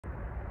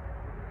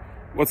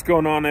What's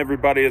going on,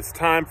 everybody? It's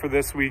time for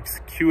this week's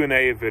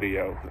Q&A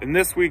video. And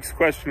this week's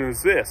question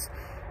is this: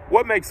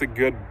 what makes a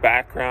good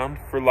background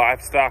for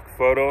livestock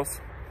photos?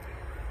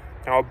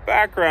 Now, a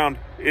background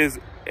is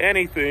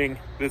anything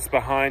that's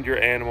behind your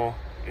animal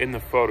in the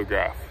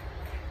photograph.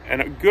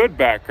 And a good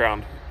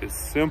background is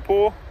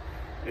simple,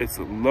 it's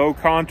low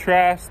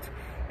contrast,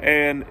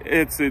 and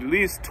it's at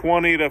least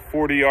 20 to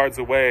 40 yards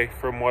away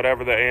from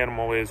whatever the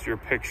animal is you're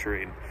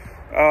picturing.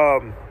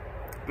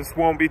 This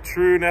won't be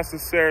true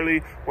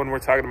necessarily when we're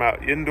talking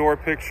about indoor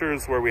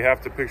pictures where we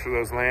have to picture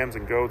those lambs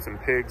and goats and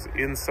pigs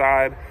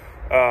inside.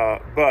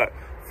 But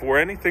for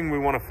anything we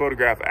want to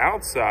photograph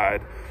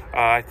outside,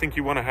 I think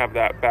you want to have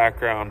that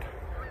background,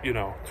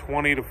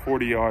 20 to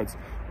 40 yards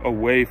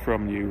away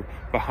from you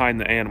behind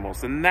the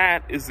animals. And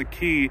that is the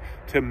key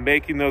to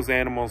making those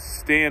animals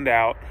stand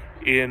out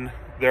in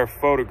their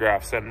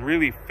photographs and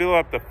really fill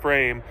up the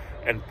frame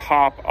and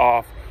pop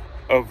off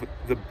of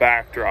the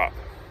backdrop.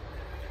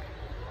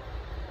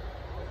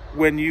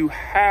 When you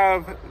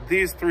have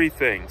these three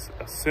things,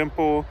 a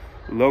simple,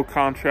 low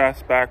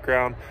contrast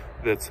background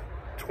that's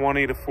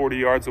 20 to 40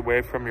 yards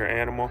away from your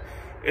animal,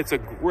 it's a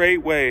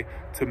great way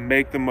to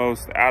make the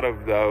most out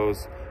of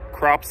those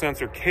crop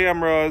sensor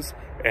cameras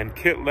and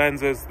kit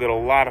lenses that a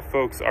lot of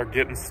folks are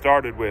getting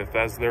started with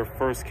as their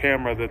first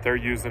camera that they're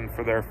using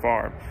for their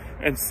farm.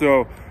 And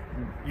so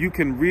you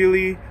can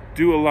really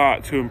do a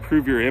lot to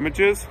improve your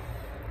images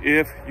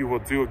if you will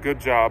do a good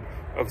job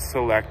of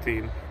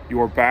selecting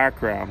your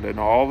background and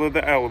all of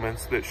the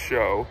elements that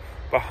show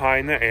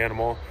behind the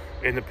animal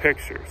in the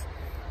pictures.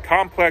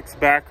 Complex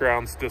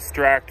backgrounds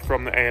distract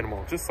from the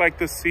animal, just like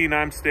the scene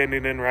I'm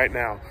standing in right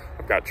now.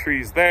 I've got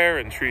trees there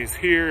and trees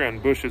here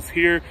and bushes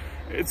here.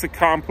 It's a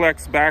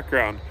complex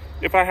background.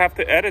 If I have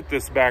to edit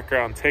this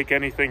background, take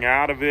anything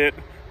out of it,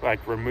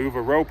 like remove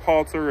a rope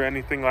halter or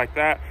anything like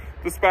that,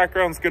 this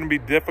background is going to be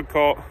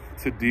difficult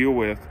to deal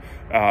with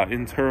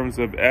in terms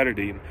of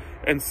editing.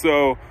 And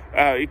so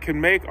it can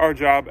make our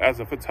job as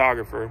a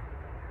photographer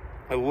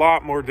a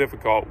lot more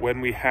difficult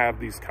when we have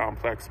these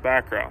complex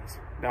backgrounds.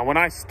 Now, when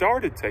I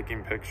started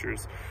taking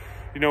pictures,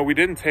 we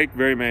didn't take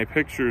very many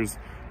pictures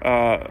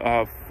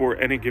for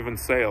any given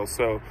sale.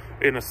 So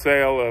in a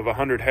sale of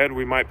 100 head,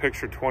 we might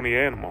picture 20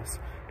 animals.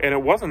 And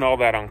it wasn't all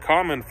that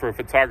uncommon for a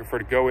photographer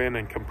to go in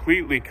and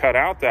completely cut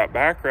out that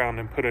background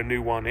and put a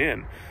new one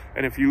in.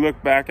 And if you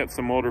look back at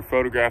some older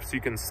photographs, you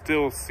can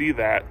still see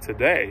that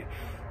today.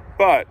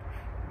 But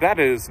that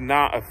is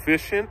not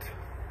efficient.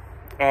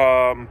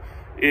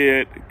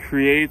 It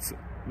creates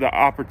the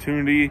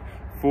opportunity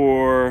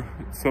for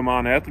some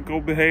unethical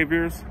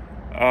behaviors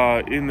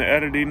in the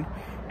editing.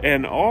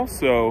 And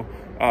also,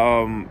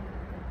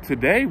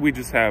 today we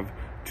just have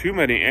too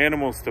many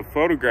animals to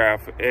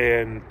photograph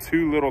and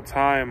too little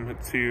time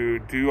to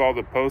do all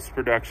the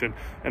post-production.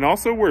 And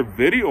also we're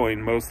videoing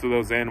most of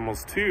those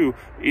animals too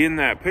in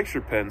that picture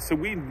pen. So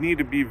we need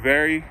to be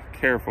very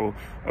careful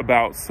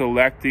about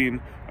selecting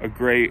a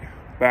great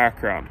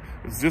background.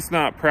 It's just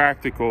not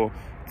practical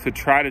to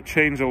try to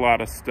change a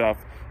lot of stuff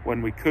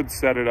when we could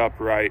set it up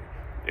right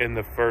in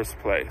the first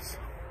place.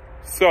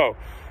 So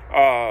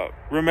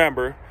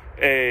remember,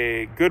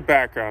 a good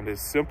background is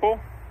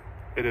simple,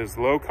 it is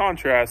low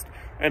contrast,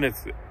 and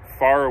it's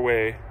far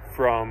away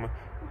from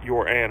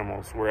your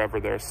animals wherever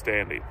they're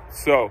standing.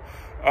 So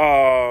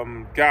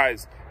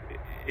guys,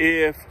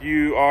 if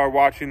you are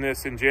watching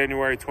this in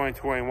January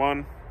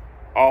 2021,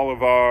 all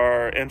of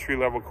our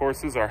entry-level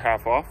courses are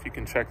half off. You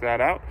can check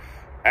that out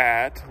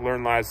at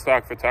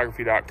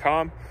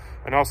learnlivestockphotography.com.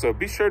 And also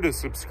be sure to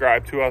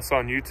subscribe to us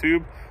on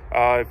YouTube.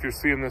 If you're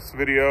seeing this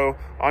video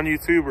on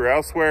YouTube or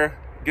elsewhere,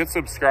 get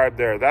subscribed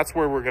there. That's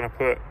where we're going to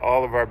put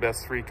all of our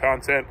best free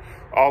content.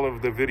 All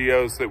of the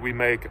videos that we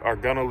make are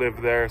going to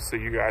live there so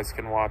you guys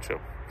can watch them.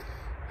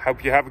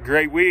 Hope you have a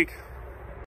great week.